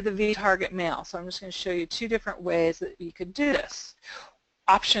point to the vTarget mail. So I'm just going to show you two different ways that you could do this.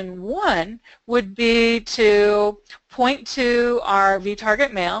 Option one would be to point to our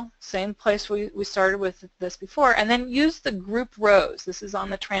vTarget mail, same place we started with this before, and then use the group rows. This is on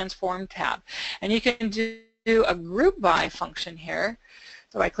the Transform tab. And you can do a group by function here.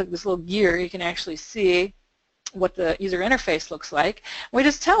 So if I click this little gear, you can actually see what the user interface looks like. We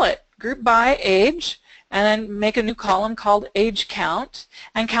just tell it, group by age, and then make a new column called age count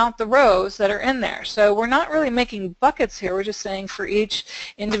and count the rows that are in there. So we're not really making buckets here, we're just saying for each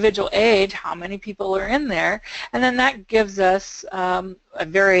individual age how many people are in there, and then that gives us a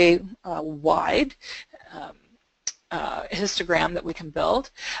very wide histogram that we can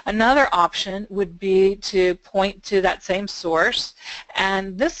build. Another option would be to point to that same source,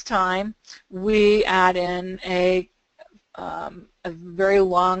 and this time we add in a very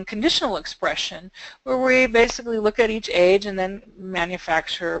long conditional expression where we basically look at each age and then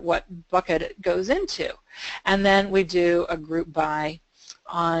manufacture what bucket it goes into. And then we do a group by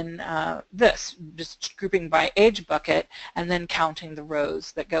on this, just grouping by age bucket and then counting the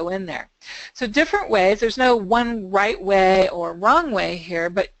rows that go in there. So different ways, there's no one right way or wrong way here,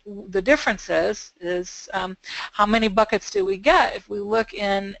 but the difference is how many buckets do we get. If we look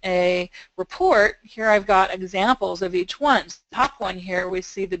in a report, here I've got examples of each one. The top one here we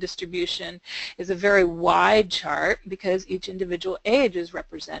see the distribution is a very wide chart because each individual age is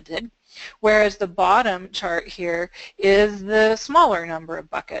represented, whereas the bottom chart here is the smaller number of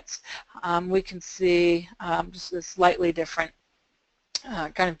buckets. We can see just a slightly different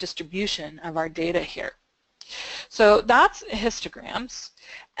kind of distribution of our data here. So that's histograms.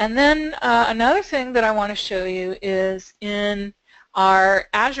 And then another thing that I want to show you is in our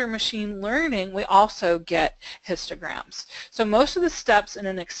Azure Machine Learning, we also get histograms. So most of the steps in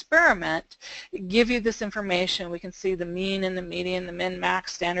an experiment give you this information. We can see the mean and the median, the min,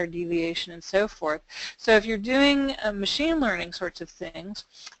 max, standard deviation, and so forth. So if you're doing machine learning sorts of things,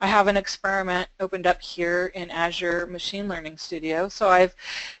 I have an experiment opened up here in Azure Machine Learning Studio. So I've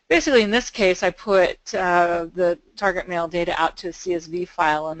basically, in this case, I put the target mail data out to a CSV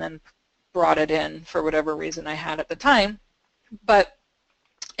file and then brought it in for whatever reason I had at the time. But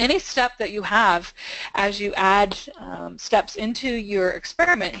any step that you have as you add steps into your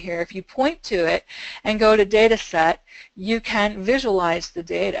experiment here, if you point to it and go to data set, you can visualize the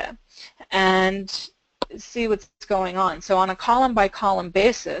data and see what's going on. So on a column by column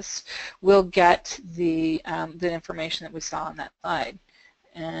basis, we'll get the information that we saw on that slide.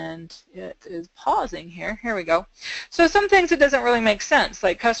 And it is pausing here. Here we go. So some things it doesn't really make sense,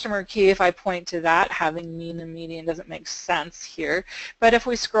 like customer key, if I point to that, having mean and median doesn't make sense here. But if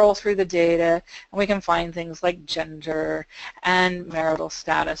we scroll through the data, we can find things like gender and marital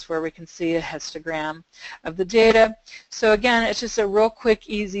status where we can see a histogram of the data. So again, it's just a real quick,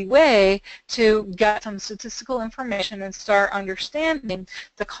 easy way to get some statistical information and start understanding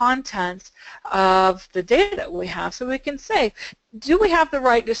the contents of the data that we have, so we can say, do we have the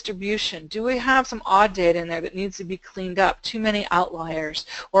right distribution? Do we have some odd data in there that needs to be cleaned up, too many outliers?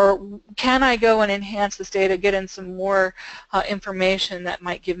 Or can I go and enhance this data, get in some more information that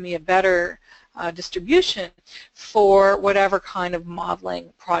might give me a better distribution for whatever kind of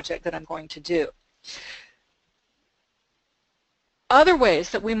modeling project that I'm going to do? Other ways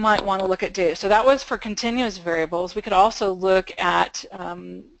that we might want to look at data. So that was for continuous variables. We could also look at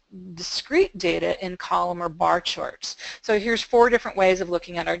discrete data in column or bar charts. So here's 4 different ways of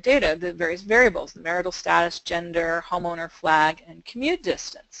looking at our data, the various variables, the marital status, gender, homeowner flag, and commute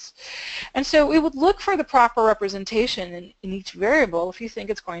distance. And so we would look for the proper representation in each variable if you think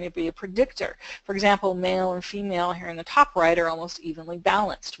it's going to be a predictor. For example, male and female here in the top right are almost evenly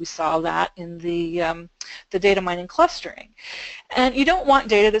balanced. We saw that in the data mining clustering. And you don't want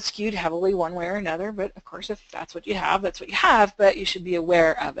data that's skewed heavily one way or another, but of course if that's what you have, that's what you have, but you should be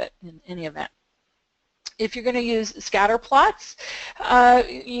aware of it in any event. If you're going to use scatter plots,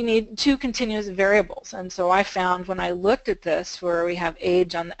 you need 2 continuous variables. And so I found when I looked at this, where we have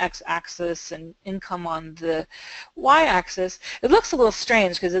age on the x-axis and income on the y-axis, it looks a little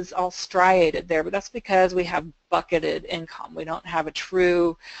strange because it's all striated there, but that's because we have bucketed income. We don't have a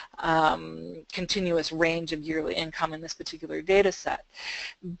true continuous range of yearly income in this particular data set.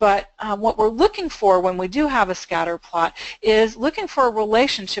 But what we're looking for when we do have a scatter plot is looking for a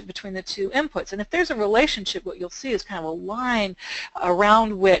relationship between the 2 inputs. And if there's a relationship, what you'll see is kind of a line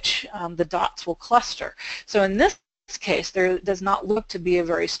around which the dots will cluster. So in this case, there does not look to be a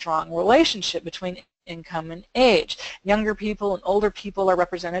very strong relationship between income and age. Younger people and older people are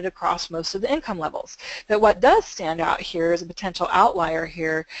represented across most of the income levels. But what does stand out here is a potential outlier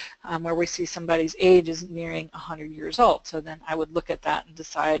here where we see somebody's age is nearing 100 years old. So then I would look at that and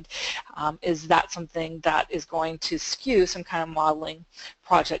decide, is that something that is going to skew some kind of modeling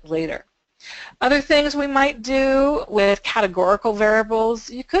project later. Other things we might do with categorical variables,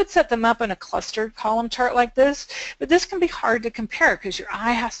 you could set them up in a clustered column chart like this, but this can be hard to compare because your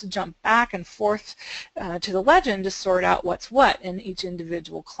eye has to jump back and forth to the legend to sort out what's what in each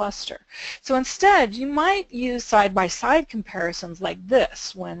individual cluster. So instead, you might use side-by-side comparisons like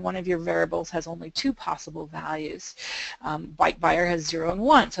this when one of your variables has only two possible values. Bike buyer has 0 and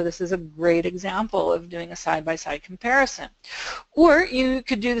 1, so this is a great example of doing a side-by-side comparison. Or you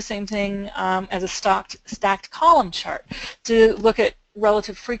could do the same thing as a stacked column chart to look at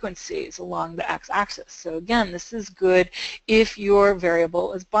relative frequencies along the x-axis. So again, this is good if your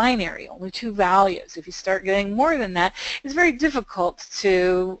variable is binary, only two values. If you start getting more than that, it's very difficult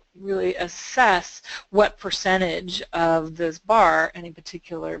to really assess what percentage of this bar any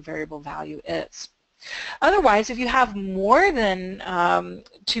particular variable value is. Otherwise, if you have more than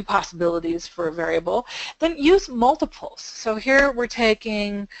two possibilities for a variable, then use multiples. So here we're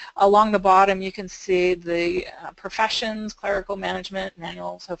taking, along the bottom you can see the professions, clerical, management,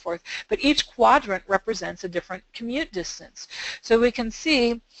 manual, so forth, but each quadrant represents a different commute distance. So we can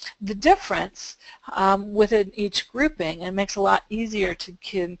see the difference within each grouping, and it makes it a lot easier to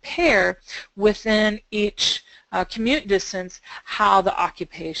compare within each commute distance how the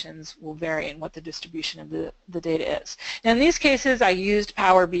occupations will vary and what the distribution of the data is. Now in these cases I used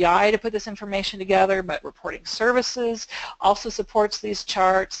Power BI to put this information together, but Reporting Services also supports these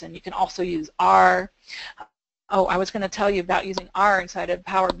charts, and you can also use R. Oh, I was going to tell you about using R inside of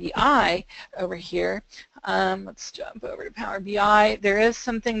Power BI over here. Let's jump over to Power BI. There is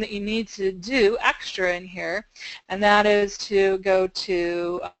something that you need to do extra in here, and that is to go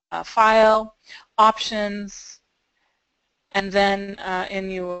to File, Options, and then in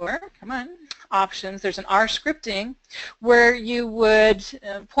your, options, there's an R scripting where you would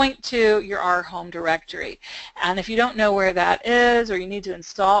point to your R home directory. And if you don't know where that is, or you need to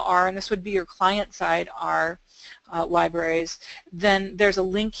install R, and this would be your client-side R libraries, then there's a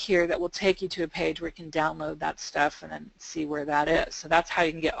link here that will take you to a page where you can download that stuff and then see where that is. So that's how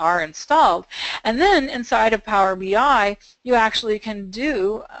you can get R installed. And then inside of Power BI, you actually can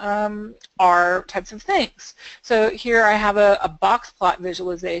do R types of things. So here I have a box plot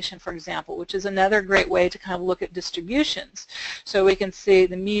visualization, for example, which is another great way to kind of look at distributions. So we can see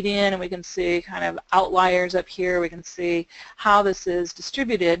the median, and we can see kind of outliers up here. We can see how this is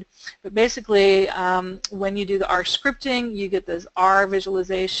distributed. But basically, when you do the R scripting, you get this R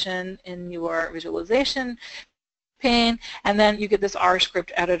visualization in your visualization pane, and then you get this R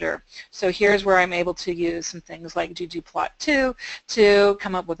script editor. So here's where I'm able to use some things like ggplot2 to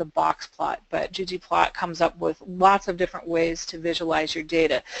come up with a box plot. But ggplot comes up with lots of different ways to visualize your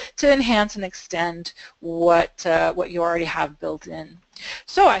data to enhance and extend what you already have built in.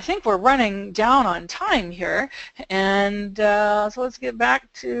 So I think we're running down on time here, and so let's get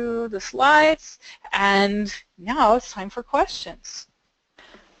back to the slides, and now it's time for questions.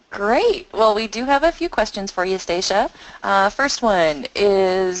 Great. Well, we do have a few questions for you, Stacia. First one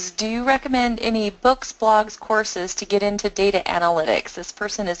is, do you recommend any books, blogs, courses to get into data analytics? This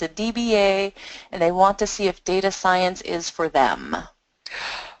person is a DBA, and they want to see if data science is for them.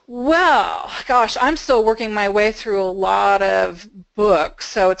 Well, gosh, I'm still working my way through a lot of books,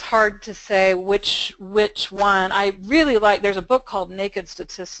 so it's hard to say which one. I really like, there's a book called Naked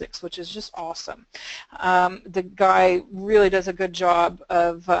Statistics, which is just awesome. The guy really does a good job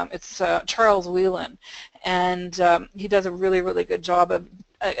of, it's Charles Whelan, and he does a really, really good job of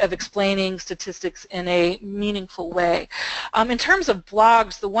explaining statistics in a meaningful way. In terms of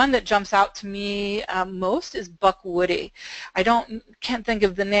blogs, the one that jumps out to me most is Buck Woody. Can't think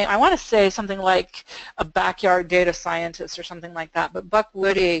of the name. I want to say something like a backyard data scientist or something like that, but Buck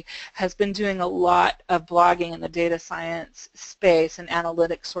Woody has been doing a lot of blogging in the data science space and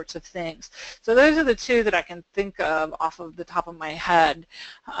analytics sorts of things. So those are the two that I can think of off of the top of my head,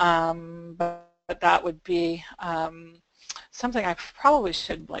 but that would be something I probably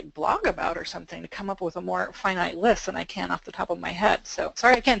should blog about or something to come up with a more finite list than I can off the top of my head. So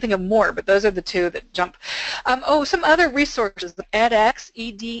sorry I can't think of more, but those are the two that jump. Oh, some other resources. edX,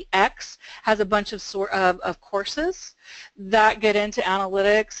 EDX, has a bunch of courses that get into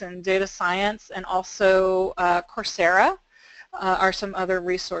analytics and data science, and also Coursera are some other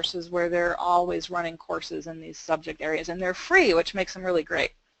resources where they're always running courses in these subject areas, and they're free, which makes them really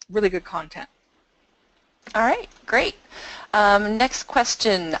great, really good content. All right, great. Next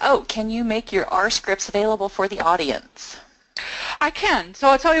question. Oh, can you make your R scripts available for the audience? I can. So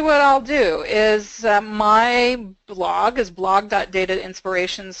I'll tell you what I'll do is my blog is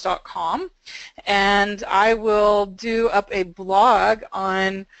blog.datainspirations.com, and I will do up a blog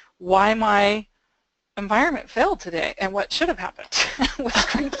on why my environment failed today and what should have happened with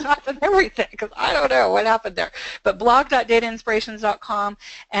screenshots and everything, because I don't know what happened there. But blog.datainspirations.com,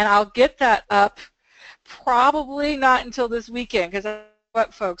 and I'll get that up probably not until this weekend, because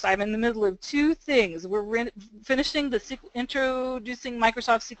what, folks, I'm in the middle of two things. We're finishing the Introducing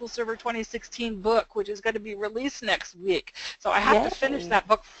Microsoft SQL Server 2016 book, which is going to be released next week. So I have to finish that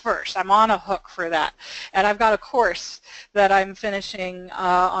book first. I'm on a hook for that. And I've got a course that I'm finishing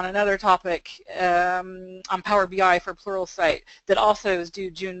on another topic on Power BI for Pluralsight that also is due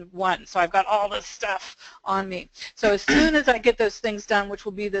June 1. So I've got all this stuff on me. So as soon as I get those things done, which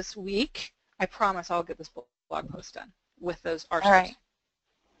will be this week, I promise I'll get this blog post done with those R scripts. All right.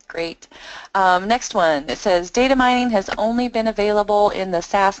 Great. Next one. It says data mining has only been available in the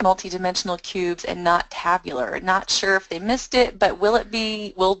SAS multidimensional cubes and not tabular. Not sure if they missed it, but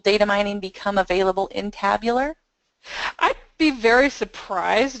will data mining become available in tabular? I'd be very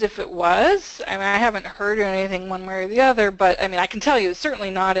surprised if it was. I mean, I haven't heard anything one way or the other, but I mean, I can tell you it's certainly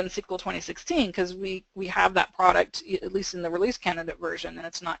not in SQL 2016 because we have that product, at least in the release candidate version, and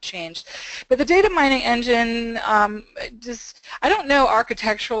it's not changed. But the data mining engine, I don't know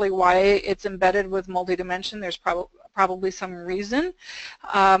architecturally why it's embedded with multi-dimension. There's probably some reason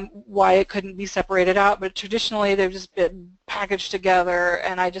why it couldn't be separated out, but traditionally they've just been packaged together,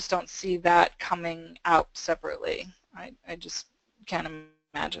 and I just don't see that coming out separately. I just can't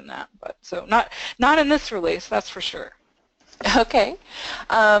imagine that, but so not in this release, that's for sure. Okay.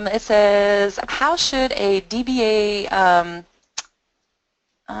 It says, how should a DBA, I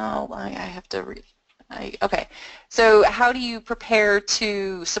have to read. Okay. So how do you prepare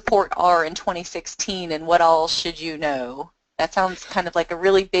to support R in 2016, and what all should you know? That sounds kind of like a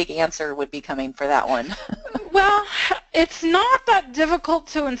really big answer would be coming for that one. Well, it's not that difficult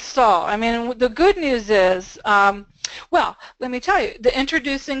to install. I mean, the good news is, well, let me tell you, the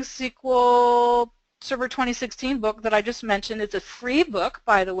Introducing SQL Server 2016 book that I just mentioned is a free book,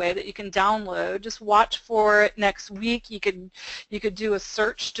 by the way, that you can download. Just watch for it next week. You could do a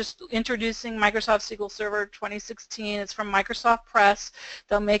search, just Introducing Microsoft SQL Server 2016. It's from Microsoft Press.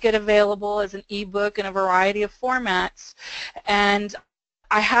 They'll make it available as an ebook in a variety of formats. And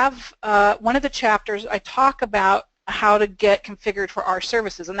I have one of the chapters, I talk about how to get configured for our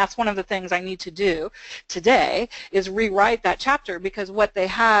services, and that's one of the things I need to do today is rewrite that chapter, because what they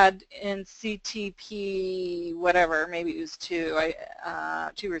had in CTP whatever, maybe it was 2 or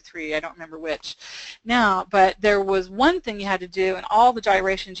 3, I don't remember which now, but there was one thing you had to do and all the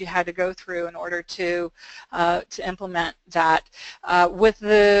gyrations you had to go through in order to implement that. With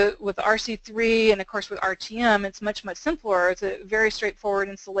RC3 and of course with RTM, it's much simpler. It's a very straightforward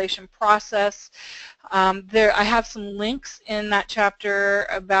installation process. I have some links in that chapter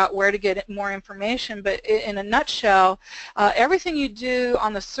about where to get more information, but in a nutshell, everything you do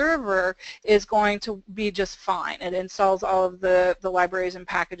on the server is going to be just fine. It installs all of the libraries and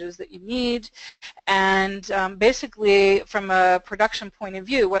packages that you need, and basically from a production point of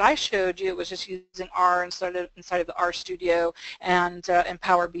view, what I showed you was just using R inside of the R Studio and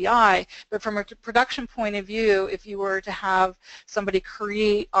Power BI, but from a production point of view, if you were to have somebody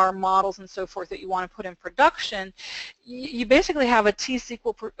create R models and so forth that you want to put in production, you basically have a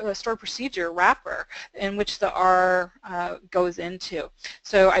T-SQL stored procedure wrapper in which the R goes into.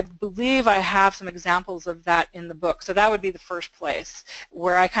 So I believe I have some examples of that in the book. So that would be the first place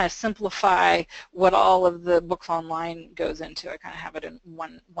where I kind of simplify what all of the books online goes into. I kind of have it in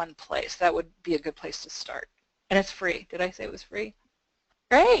one place. That would be a good place to start. And it's free. Did I say it was free?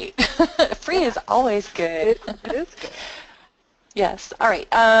 Great. Free is always good. It is good. Yes. All right.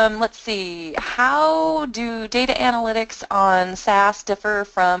 Let's see. How do data analytics on SAS differ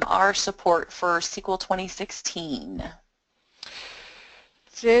from our support for SQL 2016?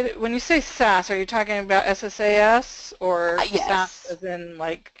 When you say SAS, are you talking about SSAS or yes. SAS as in,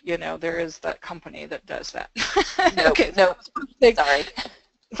 like, you know, there is that company that does that? No, okay, no. Sorry.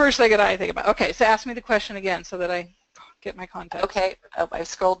 First thing that I think about. Okay, so ask me the question again so that I get my context. Okay. Oh, I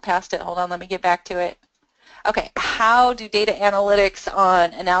scrolled past it. Hold on. Let me get back to it. Okay, how do data analytics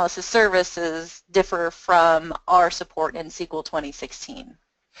on analysis services differ from our support in SQL 2016?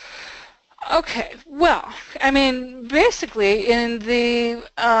 Okay, well, I mean, basically in the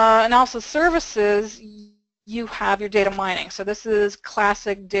analysis services, you have your data mining. So this is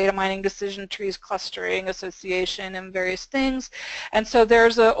classic data mining, decision trees, clustering, association, and various things. And so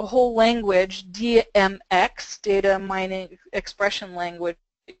there's a whole language, DMX, data mining expression language,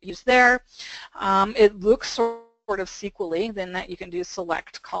 used there. It looks sort of SQL-y, then that you can do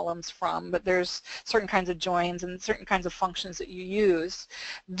select columns from, but there's certain kinds of joins and certain kinds of functions that you use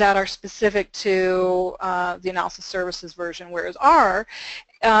that are specific to the analysis services version, whereas R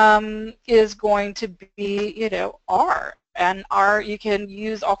is going to be, you know, R. And R, you can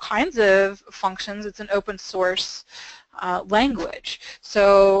use all kinds of functions. It's an open source language.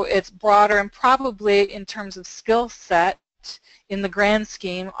 So it's broader, and probably in terms of skill set, in the grand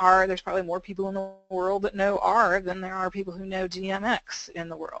scheme, there's probably more people in the world that know R than there are people who know DMX in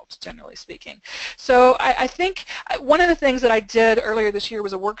the world, generally speaking. So I think one of the things that I did earlier this year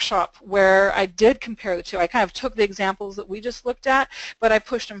was a workshop where I did compare the two. I kind of took the examples that we just looked at, but I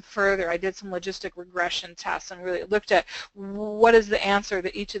pushed them further. I did some logistic regression tests and really looked at what is the answer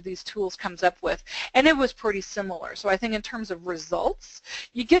that each of these tools comes up with, and it was pretty similar. So I think in terms of results,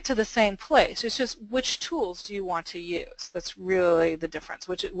 you get to the same place. It's just which tools do you want to use? That's really the difference.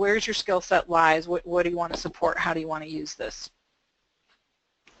 Where's your skill set lies? What do you want to support? How do you want to use this?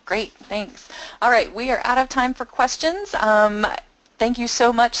 Great, thanks. All right, we are out of time for questions. Thank you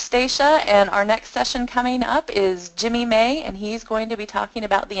so much, Stacia, and our next session coming up is Jimmy May, and he's going to be talking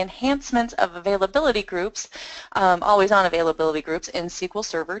about the enhancements of availability groups, always-on availability groups in SQL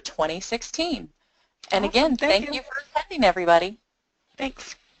Server 2016. And Awesome. again, thank you for attending, everybody.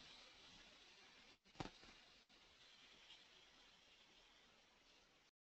 Thanks.